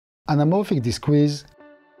Anamorphic De-Squeeze,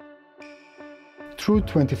 True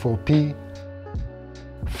 24p,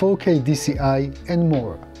 4K DCI and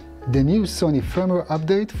more. The new Sony firmware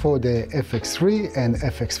update for the FX3 and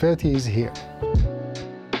FX30 is here.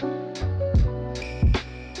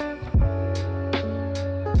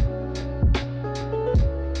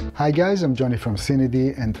 Hi guys, I'm Johnny from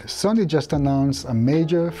CineD, and Sony just announced a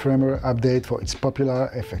major firmware update for its popular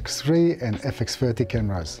FX3 and FX30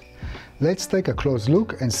 cameras. Let's take a close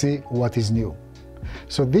look and see what is new.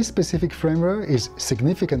 So this specific firmware is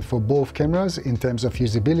significant for both cameras in terms of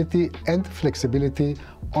usability and flexibility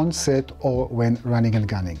on set or when running and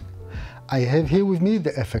gunning. I have here with me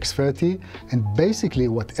the FX30, and basically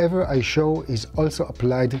whatever I show is also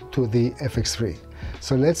applied to the FX3.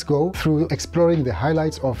 So let's go through exploring the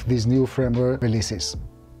highlights of these new firmware releases.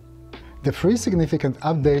 The three significant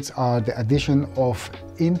updates are the addition of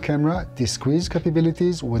in-camera de-squeeze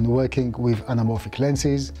capabilities when working with anamorphic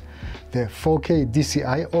lenses, the 4K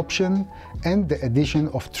DCI option, and the addition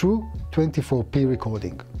of true 24p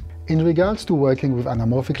recording. In regards to working with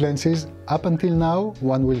anamorphic lenses, up until now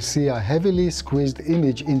one will see a heavily squeezed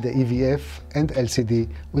image in the EVF and LCD,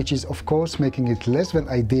 which is of course making it less than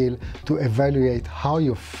ideal to evaluate how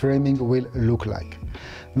your framing will look like.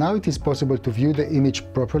 Now it is possible to view the image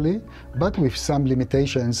properly, but with some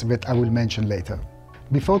limitations that I will mention later.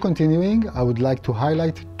 Before continuing, I would like to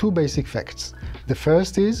highlight two basic facts. The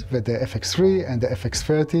first is that the FX3 and the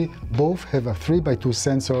FX30 both have a 3x2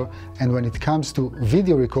 sensor, and when it comes to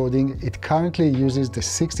video recording, it currently uses the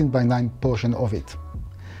 16:9 portion of it.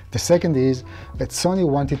 The second is that Sony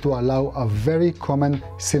wanted to allow a very common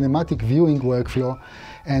cinematic viewing workflow,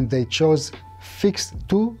 and they chose fixed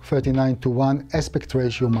 2:39:1 aspect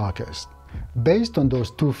ratio markers. Based on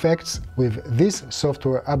those two facts, with this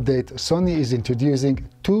software update, Sony is introducing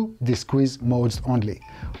two de-squeeze modes only,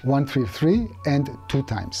 133 and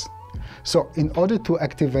 2x. So in order to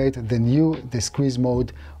activate the new de-squeeze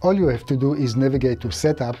mode, all you have to do is navigate to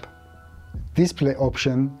Setup, Display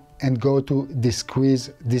option, and go to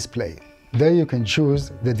De-Squeeze Display. There you can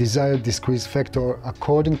choose the desired de-squeeze factor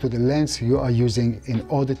according to the lens you are using in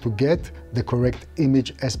order to get the correct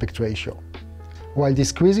image aspect ratio. While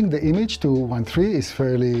de-squeezing the image to 1:3 is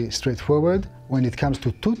fairly straightforward, when it comes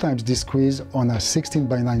to 2x de-squeeze on a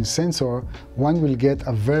 16:9 sensor, one will get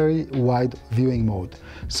a very wide viewing mode.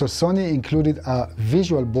 So Sony included a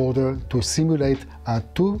visual border to simulate a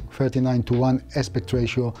 2:39:1 aspect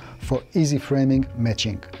ratio for easy framing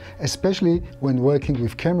matching, especially when working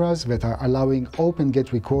with cameras that are allowing open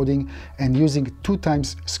gate recording and using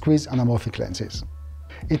 2x squeeze anamorphic lenses.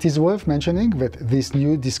 It is worth mentioning that this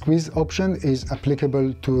new de-squeeze option is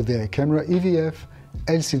applicable to the camera EVF,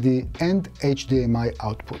 LCD and HDMI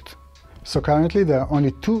output. So currently there are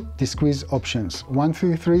only two de-squeeze options,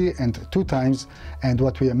 133 and 2x, and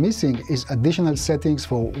what we are missing is additional settings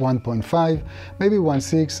for 1.5, maybe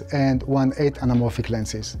 1.6 and 1.8 anamorphic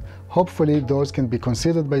lenses. Hopefully those can be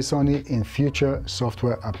considered by Sony in future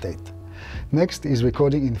software update. Next is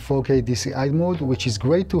recording in 4K DCI mode, which is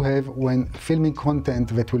great to have when filming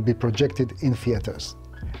content that will be projected in theaters.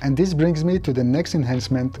 And this brings me to the next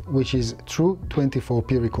enhancement, which is true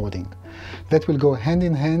 24p recording. That will go hand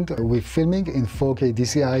in hand with filming in 4K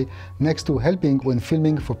DCI, next to helping when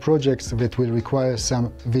filming for projects that will require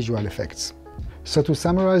some visual effects. So to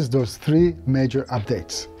summarize those three major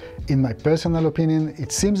updates, in my personal opinion,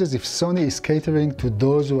 it seems as if Sony is catering to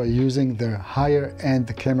those who are using their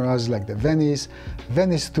higher-end cameras like the Venice,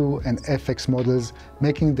 Venice 2 and FX models,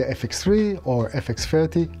 making the FX3 or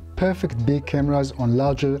FX30 perfect big cameras on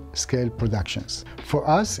larger scale productions. For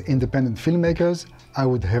us, independent filmmakers, I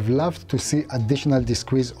would have loved to see additional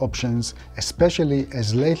de-squeeze options, especially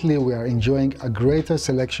as lately we are enjoying a greater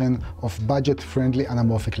selection of budget-friendly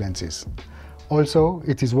anamorphic lenses. Also,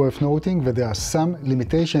 it is worth noting that there are some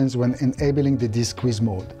limitations when enabling the de-squeeze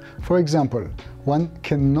mode. For example, one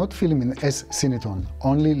cannot film in S-Cineton,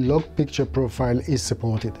 only log picture profile is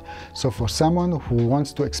supported. So for someone who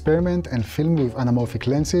wants to experiment and film with anamorphic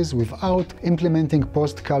lenses without implementing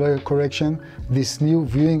post-color correction, this new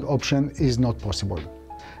viewing option is not possible.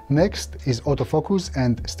 Next is autofocus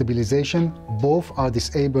and stabilization. Both are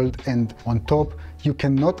disabled, and on top you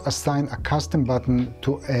cannot assign a custom button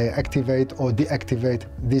to activate or deactivate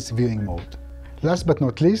this viewing mode. Last but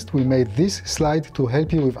not least, we made this slide to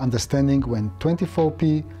help you with understanding when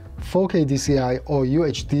 24p, 4K DCI or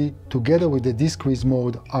UHD together with the de-squeeze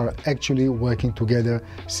mode are actually working together,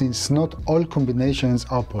 since not all combinations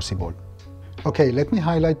are possible. Okay, let me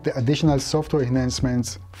highlight the additional software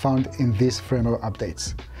enhancements found in these firmware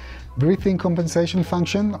updates. Breathing compensation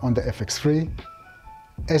function on the FX3.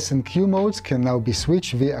 S and Q modes can now be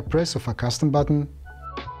switched via a press of a custom button.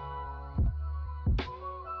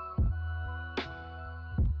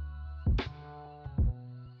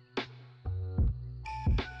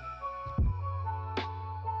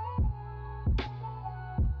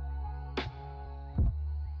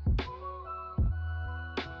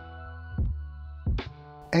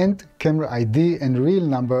 and camera ID and real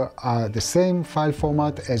number are the same file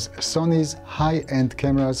format as Sony's high-end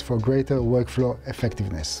cameras for greater workflow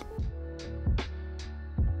effectiveness.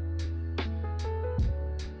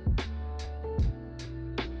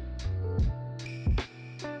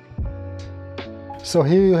 So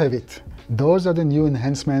here you have it. Those are the new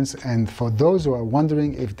enhancements, and for those who are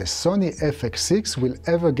wondering if the Sony FX6 will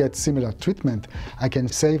ever get similar treatment, I can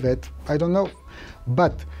say that I don't know.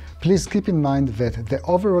 But please keep in mind that the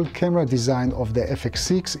overall camera design of the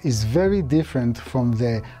FX6 is very different from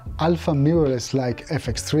the alpha mirrorless-like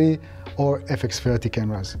FX3 or FX30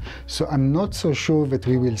 cameras. So I'm not so sure that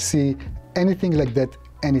we will see anything like that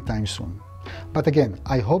anytime soon. But again,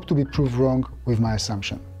 I hope to be proved wrong with my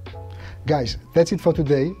assumption. Guys, that's it for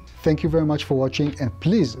today. Thank you very much for watching, and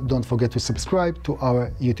please don't forget to subscribe to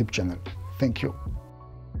our YouTube channel. Thank you.